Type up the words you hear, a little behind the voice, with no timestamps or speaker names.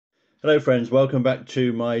Hello friends, welcome back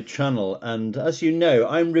to my channel, and as you know,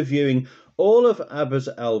 I'm reviewing all of Abba's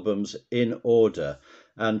albums in order,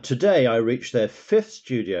 and today I reached their fifth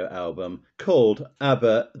studio album called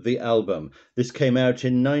Abba the Album. This came out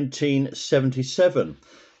in 1977.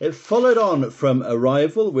 It followed on from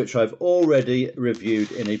Arrival, which I've already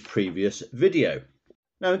reviewed in a previous video.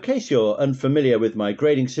 Now, in case you're unfamiliar with my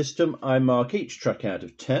grading system, I mark each track out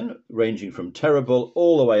of 10, ranging from terrible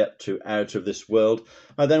all the way up to out of this world.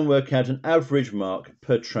 I then work out an average mark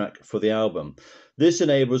per track for the album. This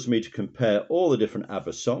enables me to compare all the different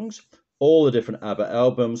ABBA songs, all the different ABBA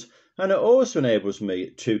albums, and it also enables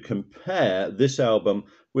me to compare this album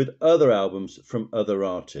with other albums from other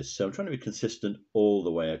artists. So I'm trying to be consistent all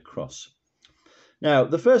the way across. Now,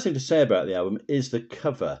 the first thing to say about the album is the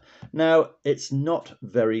cover. Now, it's not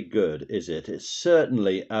very good, is it? It's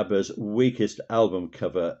certainly ABBA's weakest album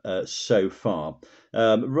cover so far.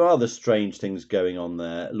 Rather strange things going on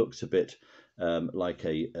there. It looks a bit like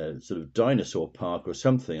a sort of dinosaur park or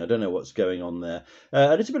something. I don't know what's going on there.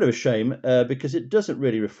 And it's a bit of a shame because it doesn't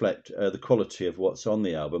really reflect the quality of what's on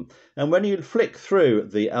the album. And when you flick through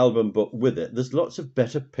the album book with it, there's lots of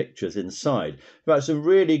better pictures inside. In fact, some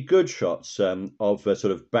really good shots of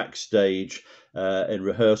sort of backstage, in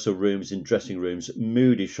rehearsal rooms, in dressing rooms,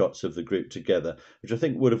 moody shots of the group together, which I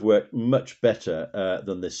think would have worked much better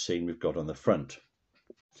than this scene we've got on the front.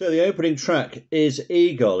 So the opening track is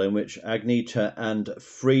Eagle, in which Agneta and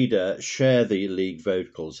Frida share the lead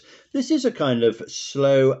vocals. This is a kind of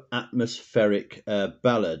slow, atmospheric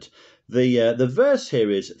ballad. The verse here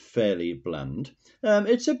is fairly bland.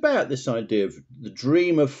 It's about this idea of the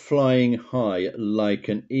dream of flying high like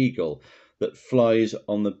an eagle that flies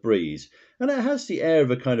on the breeze. And it has the air of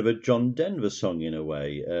a kind of a John Denver song in a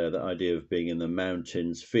way, the idea of being in the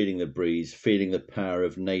mountains, feeling the breeze, feeling the power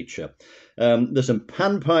of nature. There's some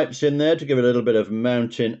panpipes in there to give it a little bit of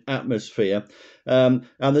mountain atmosphere. And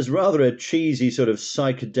there's rather a cheesy sort of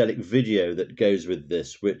psychedelic video that goes with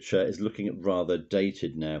this, which is looking rather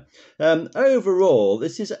dated now. Overall,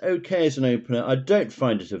 this is okay as an opener. I don't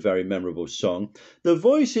find it a very memorable song. The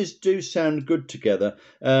voices do sound good together,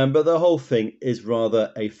 but the whole thing is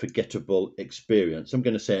rather a forgettable experience. I'm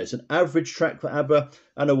going to say it's an average track for ABBA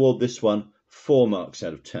and award this one 4 marks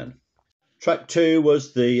out of 10. Track 2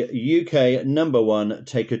 was the UK #1,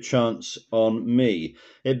 Take a Chance on Me.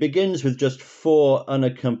 It begins with just 4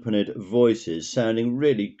 unaccompanied voices sounding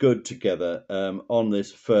really good together on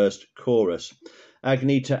this first chorus.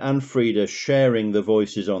 Agneta and Frida sharing the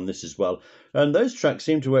voices on this as well. And those tracks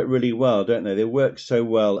seem to work really well, don't they? They work so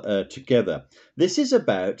well together. This is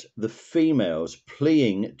about the females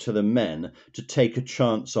pleading to the men to take a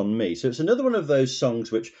chance on me. So it's another one of those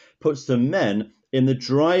songs which puts the men in the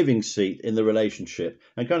driving seat in the relationship,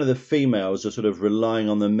 and kind of the females are sort of relying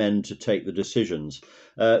on the men to take the decisions.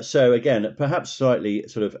 So again, perhaps slightly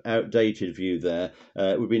sort of outdated view there.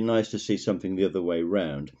 It would be nice to see something the other way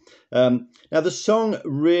round. Now the song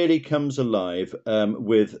really comes alive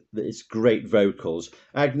with its great vocals.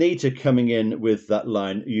 Agneta coming in with that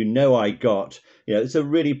line, "You know I got," you know, it's a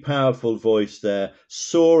really powerful voice there,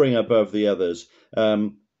 soaring above the others.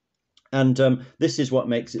 This is what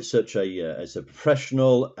makes it such as a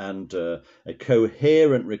professional and a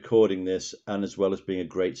coherent recording this, and as well as being a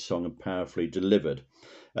great song and powerfully delivered.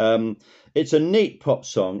 It's a neat pop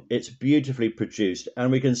song. It's beautifully produced,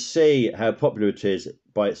 and we can see how popular it is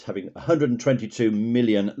by its having 122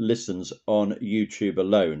 million listens on YouTube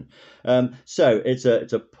alone. So it's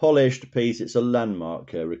a polished piece. It's a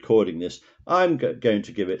landmark recording this. I'm going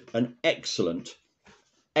to give it an excellent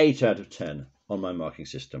 8 out of 10 on my marking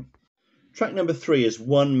system. Track number 3 is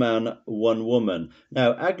One Man, One Woman.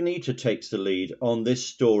 Now, Agneta takes the lead on this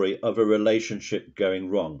story of a relationship going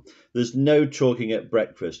wrong. There's no talking at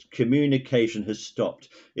breakfast. Communication has stopped.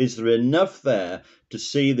 Is there enough there to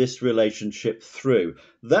see this relationship through?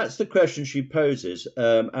 That's the question she poses,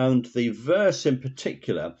 and the verse in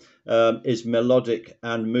particular is melodic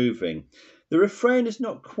and moving. The refrain is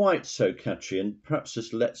not quite so catchy and perhaps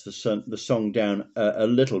just lets the song down a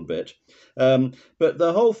little bit. But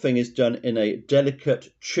the whole thing is done in a delicate,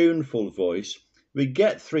 tuneful voice. We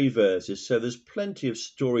get 3 verses, so there's plenty of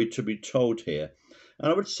story to be told here.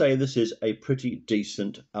 And I would say this is a pretty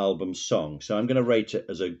decent album song. So I'm going to rate it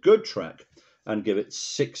as a good track and give it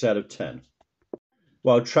 6 out of 10.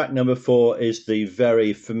 While track number 4 is the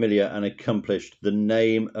very familiar and accomplished The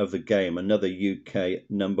Name of the Game, another UK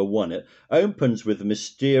 #1. It opens with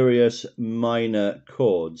mysterious minor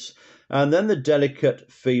chords, and then the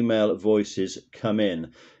delicate female voices come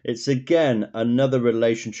in. It's again another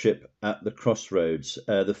relationship at the crossroads.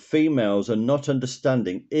 The females are not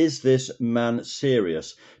understanding. Is this man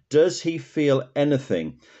serious? Does he feel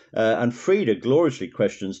anything? And Frida gloriously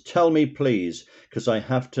questions, tell me please, because I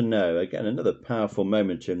have to know. Again, another powerful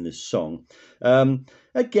moment in this song.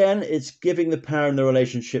 Again, it's giving the power in the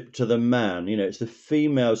relationship to the man. You know, it's the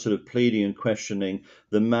female sort of pleading and questioning.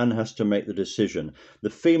 The man has to make the decision. The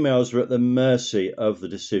females are at the mercy of the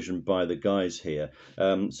decision by the guys here.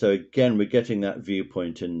 So again, we're getting that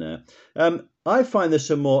viewpoint in there. I find this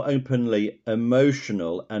a more openly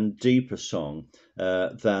emotional and deeper song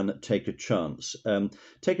than Take a Chance.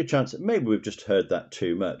 Take a Chance, maybe we've just heard that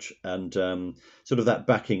too much, and sort of that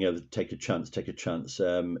backing of Take a Chance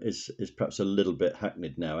is perhaps a little bit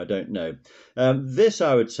hackneyed now, I don't know. This,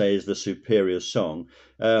 I would say, is the superior song.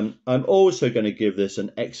 I'm also going to give this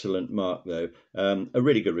an excellent mark, though. A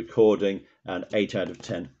really good recording, and 8 out of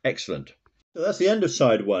 10. Excellent. So that's the end of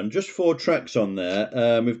side one. Just 4 tracks on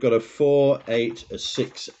there. We've got a 4, 8, a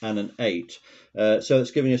 6 and an 8. So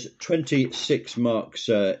that's giving us 26 marks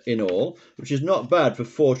in all, which is not bad for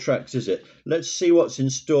 4 tracks, is it? Let's see what's in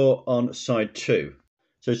store on side 2.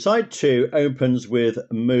 So side 2 opens with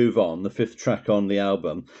Move On, the 5th track on the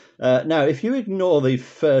album. Now, if you ignore the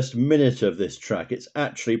first minute of this track, it's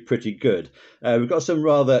actually pretty good. We've got some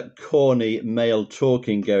rather corny male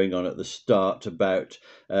talking going on at the start about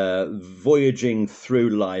voyaging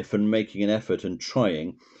through life and making an effort and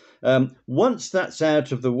trying. Once that's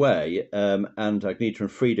out of the way, and Agneta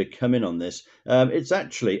and Frida come in on this, it's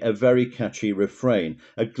actually a very catchy refrain,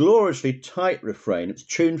 a gloriously tight refrain. It's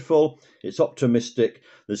tuneful, it's optimistic,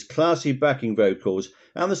 there's classy backing vocals,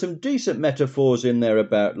 and there's some decent metaphors in there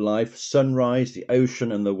about life, sunrise, the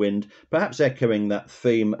ocean and the wind, perhaps echoing that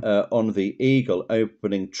theme on the Eagle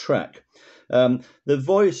opening track. The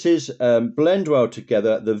voices blend well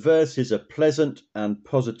together, the verses are pleasant and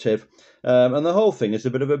positive, and the whole thing is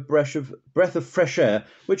a bit of a breath of fresh air,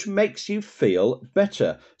 which makes you feel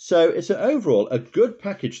better. So it's overall a good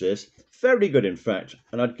package, this, very good in fact,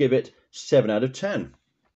 and I'd give it 7 out of 10.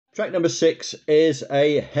 Track number 6 is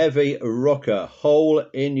a heavy rocker, Hole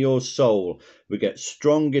in Your Soul. We get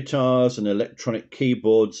strong guitars and electronic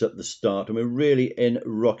keyboards at the start, and we're really in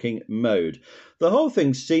rocking mode. The whole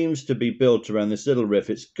thing seems to be built around this little riff.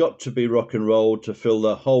 It's got to be rock and roll to fill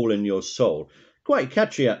the hole in your soul. Quite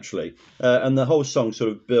catchy, actually, and the whole song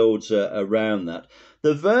sort of builds around that.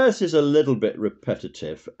 The verse is a little bit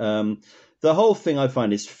repetitive. The whole thing I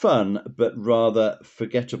find is fun, but rather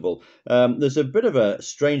forgettable. There's a bit of a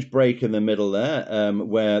strange break in the middle there,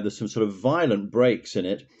 where there's some sort of violent breaks in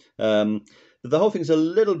it. The whole thing's a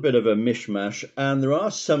little bit of a mishmash, and there are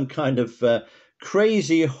some kind of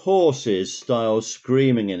Crazy Horses style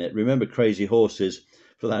screaming in it. Remember Crazy Horses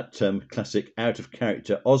for that classic out of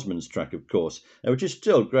character Osmonds track, of course, which is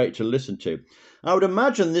still great to listen to. I would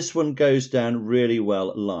imagine this one goes down really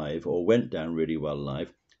well live, or went down really well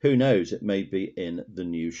live. Who knows, it may be in the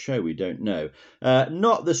new show, we don't know.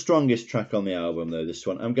 Not the strongest track on the album, though, this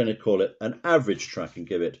one. I'm going to call it an average track and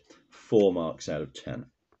give it 4 marks out of 10.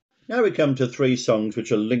 Now we come to 3 songs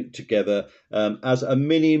which are linked together as a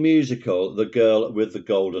mini musical, The Girl with the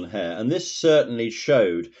Golden Hair. And this certainly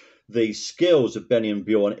showed the skills of Benny and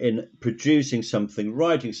Bjorn in producing something,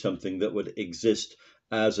 writing something that would exist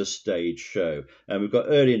as a stage show. And we've got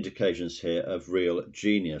early indications here of real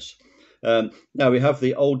genius. Now we have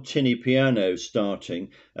the old tinny piano starting,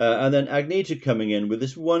 and then Agneta coming in with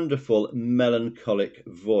this wonderful melancholic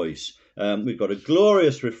voice. We've got a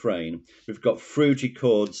glorious refrain, we've got fruity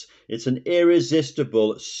chords, it's an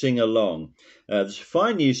irresistible sing-along. There's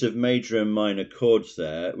fine use of major and minor chords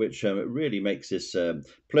there, which really makes this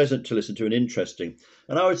pleasant to listen to and interesting.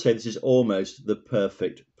 And I would say this is almost the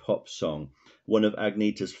perfect pop song. One of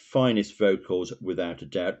Agneta's finest vocals, without a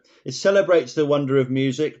doubt. It celebrates the wonder of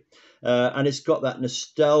music. And it's got that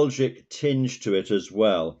nostalgic tinge to it as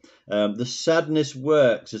well. The sadness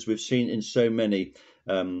works, as we've seen in so many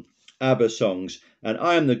Abba songs. And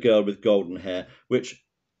I Am the Girl with Golden Hair, which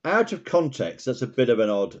out of context, that's a bit of an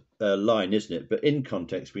odd line, isn't it? But in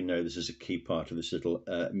context, we know this is a key part of this little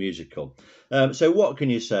musical. So what can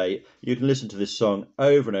you say? You can listen to this song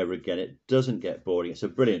over and over again. It doesn't get boring. It's a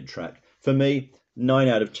brilliant track. For me, 9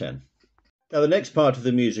 out of 10. Now, the next part of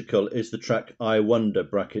the musical is the track I Wonder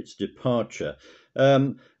brackets Departure.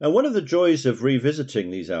 And one of the joys of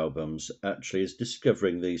revisiting these albums actually is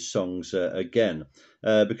discovering these songs again.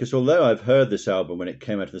 Because although I've heard this album when it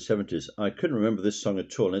came out in the 70s, I couldn't remember this song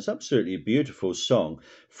at all. And it's absolutely a beautiful song.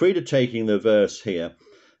 Frida taking the verse here.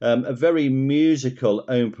 A very musical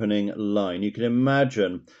opening line. You can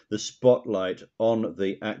imagine the spotlight on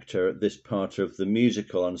the actor at this part of the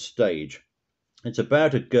musical on stage. It's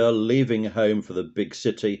about a girl leaving home for the big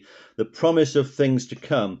city, the promise of things to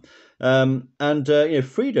come.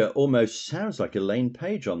 Frida almost sounds like Elaine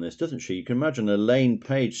Page on this, doesn't she? You can imagine Elaine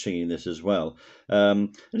Page singing this as well.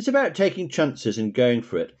 And it's about taking chances and going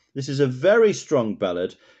for it. This is a very strong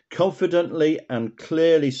ballad, confidently and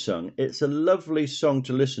clearly sung. It's a lovely song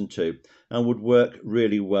to listen to and would work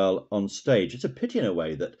really well on stage. It's a pity in a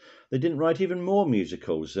way that they didn't write even more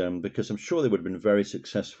musicals, because I'm sure they would have been very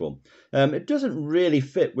successful. It doesn't really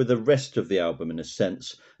fit with the rest of the album in a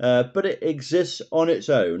sense, but it exists on its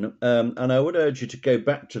own, and I would urge you to go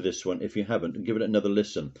back to this one if you haven't and give it another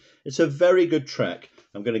listen. It's a very good track.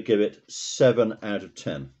 I'm going to give it 7 out of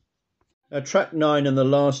 10. Track 9 and the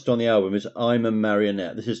last on the album is I'm a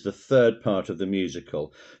Marionette. This is the third part of the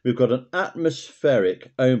musical. We've got an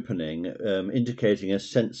atmospheric opening indicating a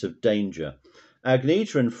sense of danger.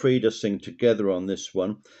 Agneta and Frida sing together on this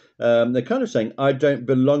one. They're kind of saying, I don't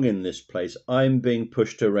belong in this place. I'm being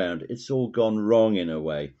pushed around. It's all gone wrong in a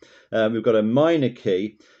way. We've got a minor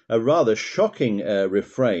key, a rather shocking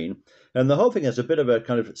refrain, and the whole thing has a bit of a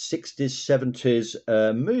kind of 60s,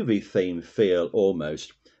 70s movie theme feel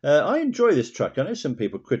almost. I enjoy this track. I know some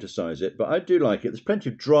people criticise it, but I do like it. There's plenty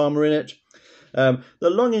of drama in it. The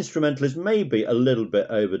long instrumental is maybe a little bit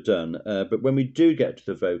overdone, but when we do get to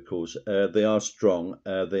the vocals, they are strong,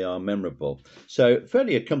 they are memorable. So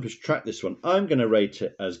fairly accomplished track, this one. I'm going to rate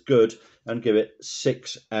it as good and give it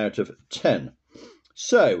 6 out of 10.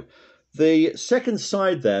 So the second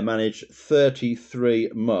side there managed 33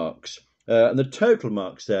 marks. And the total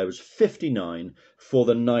marks there was 59 for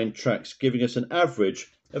the 9 tracks, giving us an average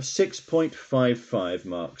of 6.55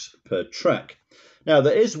 marks per track. Now,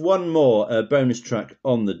 there is one more bonus track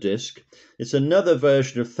on the disc. It's another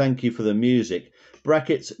version of Thank You for the Music,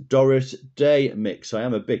 brackets Doris Day mix. I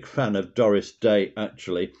am a big fan of Doris Day,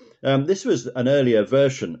 actually. This was an earlier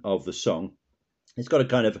version of the song. It's got a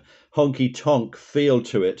kind of honky-tonk feel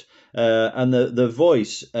to it, and the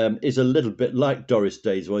voice is a little bit like Doris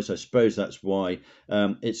Day's voice. I suppose that's why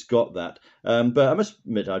it's got that. But I must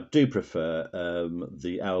admit, I do prefer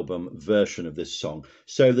the album version of this song.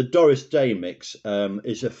 So the Doris Day mix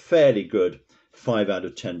is a fairly good 5 out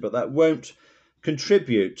of 10, but that won't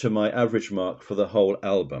contribute to my average mark for the whole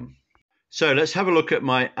album. So let's have a look at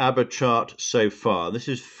my ABBA chart so far. This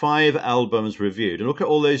is 5 albums reviewed. And look at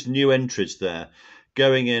all those new entries there.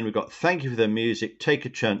 Going in, we've got Thank You for the Music, Take a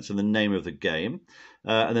Chance, and The Name of the Game.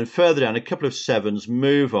 And then further down, a couple of 7s,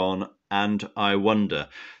 Move On, and I Wonder.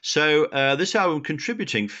 So this album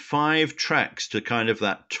contributing 5 tracks to kind of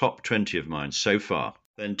that top 20 of mine so far.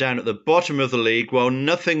 Then down at the bottom of the league, well,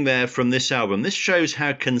 nothing there from this album. This shows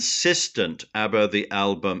how consistent ABBA the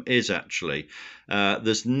album is, actually.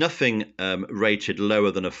 There's nothing rated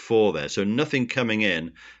lower than a 4 there, so nothing coming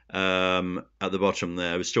in at the bottom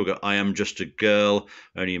there. We've still got I Am Just a Girl,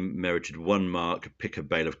 only merited 1 mark, Pick a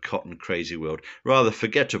Bale of Cotton, Crazy World. Rather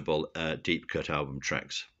forgettable deep cut album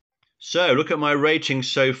tracks. So, look at my rating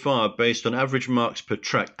so far based on average marks per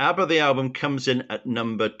track. ABBA the album comes in at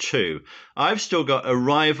number 2. I've still got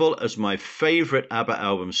Arrival as my favourite ABBA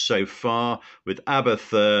album so far, with ABBA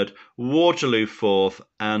 3rd, Waterloo 4th,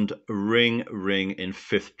 and Ring Ring in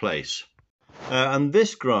 5th place. And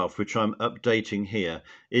this graph, which I'm updating here,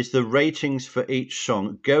 is the ratings for each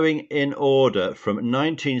song going in order from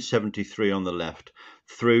 1973 on the left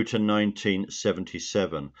through to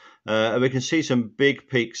 1977. We can see some big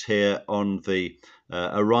peaks here on the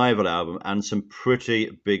Arrival album and some pretty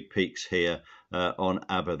big peaks here on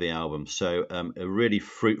ABBA the album. So a really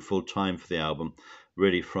fruitful time for the album,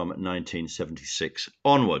 really from 1976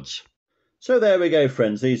 onwards. So there we go,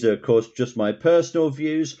 friends. These are, of course, just my personal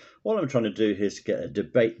views. All I'm trying to do here is get a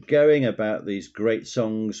debate going about these great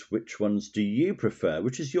songs. Which ones do you prefer?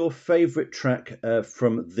 Which is your favourite track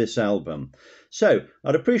from this album? So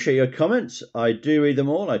I'd appreciate your comments. I do read them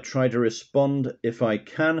all. I try to respond if I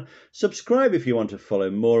can. Subscribe if you want to follow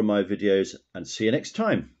more of my videos, and see you next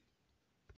time.